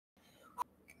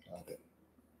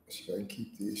see if I can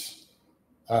keep these.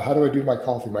 How do I do my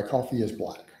coffee? My coffee is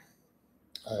black.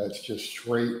 It's just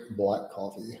straight black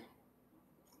coffee.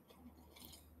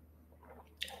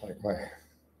 Like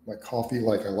my coffee,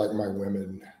 like I like my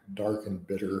women, dark and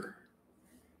bitter.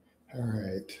 All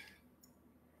right.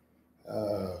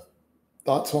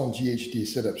 Thoughts on GHD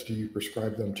sit-ups? Do you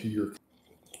prescribe them to your?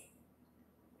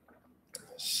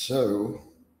 So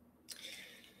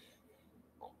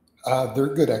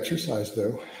they're good exercise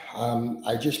though.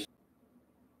 I just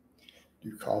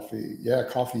do coffee. Yeah,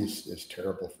 coffee is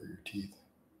terrible for your teeth.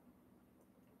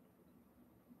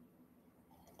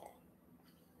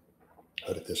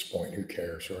 But at this point, who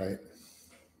cares, right?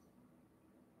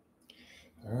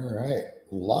 All right.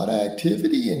 A lot of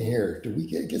activity in here. Do we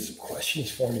get some questions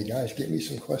for me, guys? Get me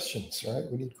some questions, right?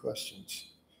 We need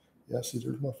questions. Yes,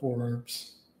 there's my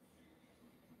forearms.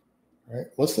 All right.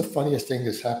 What's the funniest thing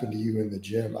that's happened to you in the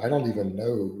gym? I don't even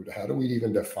know. How do we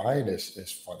even define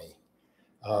as funny?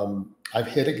 I've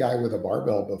hit a guy with a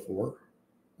barbell before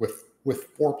with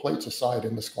 4 plates aside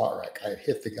in the squat rack. I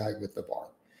hit the guy with the bar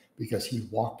because he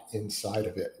walked inside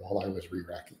of it while I was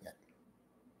re-racking it.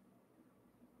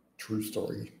 True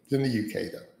story. It's in the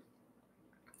UK though.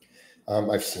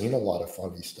 I've seen a lot of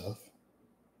funny stuff.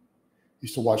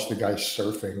 Used to watch the guy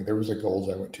surfing. There was a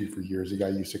Gold's I went to for years. The guy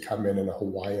used to come in a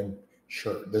Hawaiian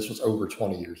shirt. This was over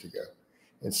 20 years ago.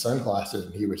 In sunglasses,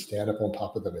 and he would stand up on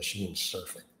top of the machine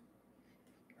surfing.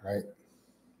 Right?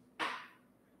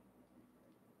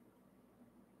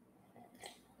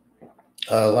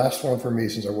 Last one for me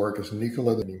since I work is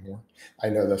Nikola anymore. I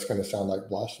know that's going to sound like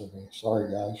blasphemy.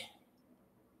 Sorry, guys.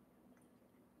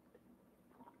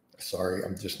 Sorry,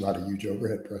 I'm just not a huge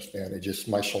overhead press fan. It just,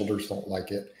 my shoulders don't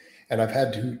like it. And I've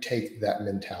had to take that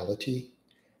mentality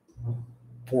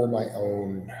for my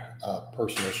own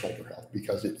personal shoulder health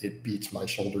because it beats my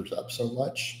shoulders up so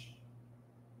much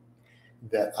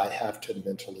that I have to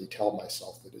mentally tell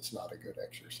myself that it's not a good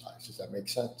exercise. Does that make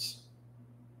sense?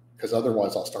 Because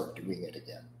otherwise I'll start doing it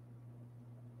again.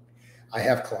 I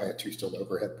have clients who still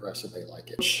overhead press and they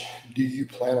like it. Do you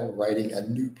plan on writing a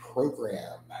new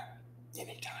program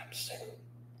anytime soon?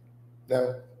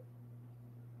 No.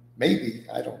 Maybe.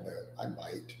 I don't know. I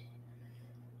might.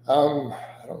 I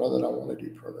don't know that I want to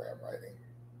do program writing.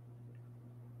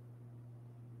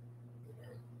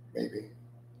 Maybe.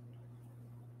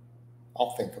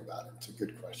 I'll think about it. It's a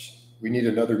good question. We need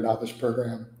another novice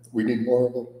program. We need more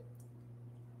of them.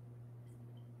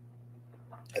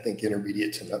 I think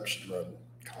intermediates and up should run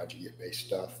conjugate-based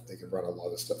stuff. They can run a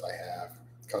lot of stuff I have.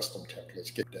 Custom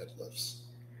templates, get deadlifts.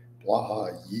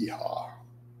 Blaha, yeehaw.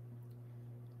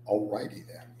 Alrighty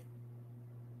then.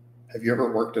 Have you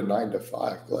ever worked a 9 to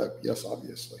 5, Gleb? Yes,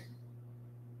 obviously.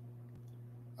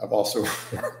 I've also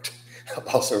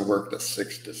worked a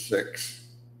 6 to 6.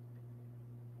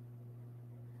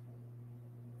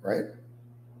 Right?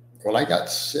 When I got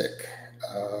sick,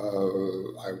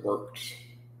 I worked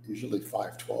usually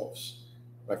 5/12s.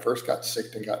 When I first got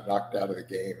sick and got knocked out of the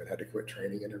game and had to quit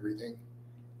training and everything,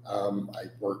 I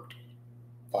worked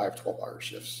 5 12-hour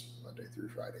shifts Monday through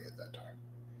Friday at that time.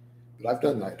 But I've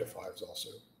done 9 to 5s also.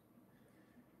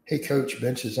 Hey, coach,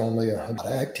 bench is only 100.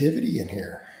 Activity in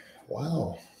here.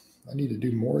 Wow. I need to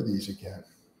do more of these again.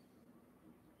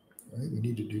 Right? We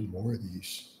need to do more of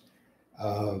these.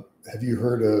 Have you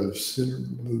heard of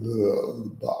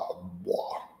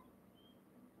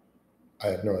I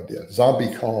have no idea.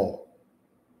 Zombie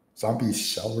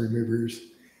cell removers.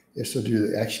 If so, do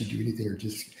they actually do anything or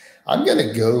just? I'm going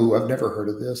to go. I've never heard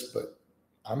of this, but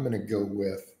I'm going to go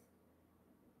with,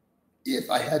 if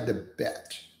I had to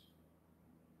bet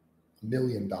 $1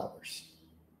 million,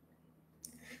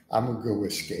 I'm going to go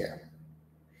with scam.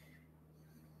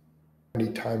 How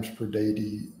many times per day do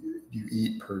you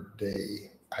eat per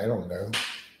day? I don't know.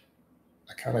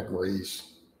 I kind of graze.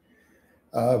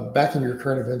 Back in your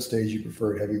current event stage, you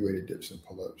preferred heavy-weighted dips and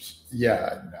pull-ups.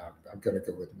 Yeah, no, I'm going to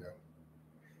go with no.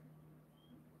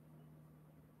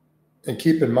 And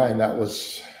keep in mind, that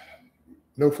was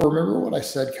no. Remember what I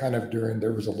said kind of during,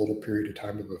 there was a little period of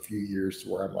time of a few years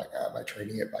where I'm like, my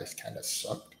training advice kind of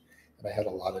sucked. And I had a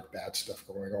lot of bad stuff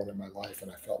going on in my life.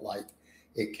 And I felt like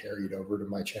it carried over to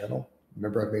my channel.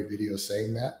 Remember I made videos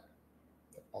saying that?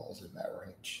 That falls in that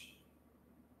range.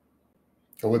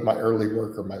 Go with my early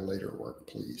work or my later work,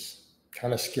 please.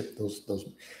 Kind of skip those,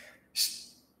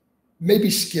 maybe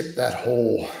skip that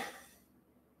whole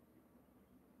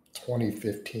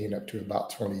 2015 up to about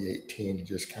 2018 and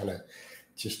just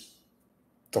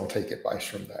don't take advice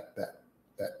from that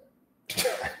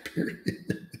time period.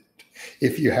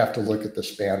 If you have to look at the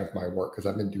span of my work, because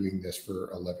I've been doing this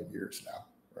for 11 years now,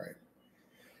 right?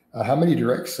 How many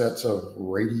direct sets of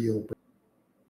radial